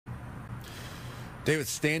David,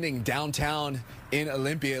 standing downtown in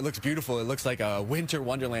Olympia, it looks beautiful. It looks like a winter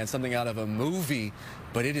wonderland, something out of a movie,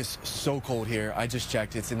 but it is so cold here. I just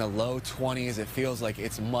checked. It's in the low 20s. It feels like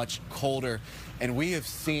it's much colder, and we have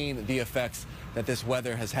seen the effects that this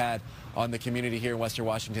weather has had on the community here in Western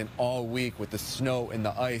Washington all week with the snow and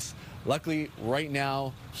the ice. Luckily, right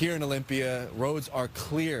now, here in Olympia, roads are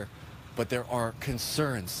clear, but there are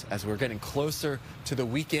concerns as we're getting closer to the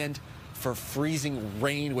weekend for freezing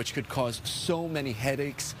rain, which could cause so many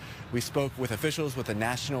headaches. We spoke with officials with the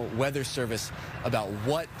National Weather Service about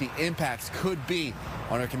what the impacts could be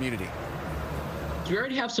on our community. We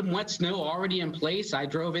already have some wet snow already in place. I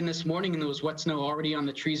drove in this morning and there was wet snow already on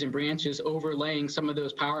the trees and branches overlaying some of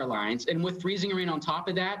those power lines. And with freezing rain on top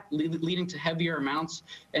of that, leading to heavier amounts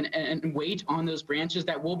and weight on those branches,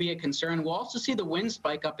 that will be a concern. We'll also see the wind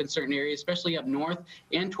spike up in certain areas, especially up north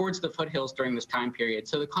and towards the foothills during this time period.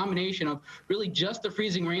 So the combination of really just the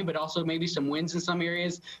freezing rain, but also maybe some winds in some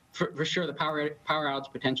areas, for sure the power outage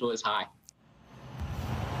potential is high.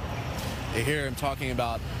 You hear him talking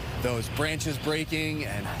about those branches breaking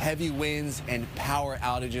and heavy winds and power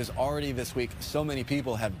outages already this week. So many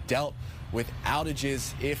people have dealt with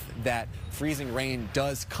outages. If that freezing rain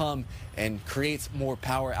does come and creates more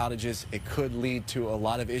power outages, it could lead to a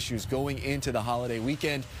lot of issues going into the holiday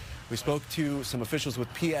weekend. We spoke to some officials with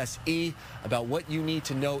PSE about what you need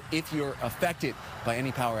to know if you're affected by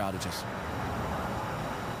any power outages.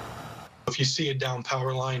 If you see a down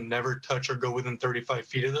power line, never touch or go within 35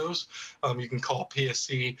 feet of those. You can call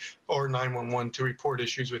PSC or 911 to report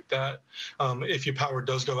issues with that. If your power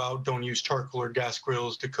does go out, don't use charcoal or gas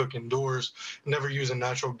grills to cook indoors. Never use a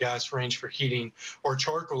natural gas range for heating or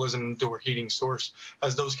charcoal as an indoor heating source,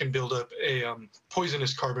 as those can build up a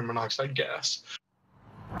poisonous carbon monoxide gas.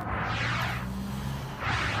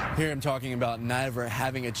 Here I'm talking about never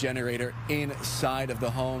having a generator inside of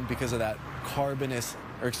the home because of that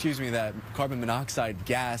that carbon monoxide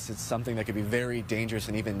gas. It's something that could be very dangerous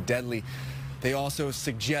and even deadly. They also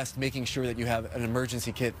suggest making sure that you have an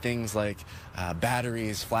emergency kit, things like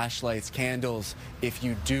batteries, flashlights, candles, if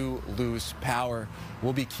you do lose power.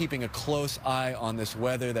 We'll be keeping a close eye on this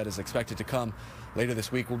weather that is expected to come later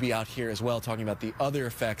this week. We'll be out here as well talking about the other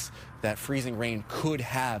effects that freezing rain could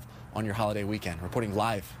have on your holiday weekend. Reporting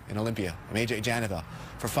live in Olympia, I'm AJ Janeva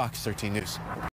for Fox 13 News.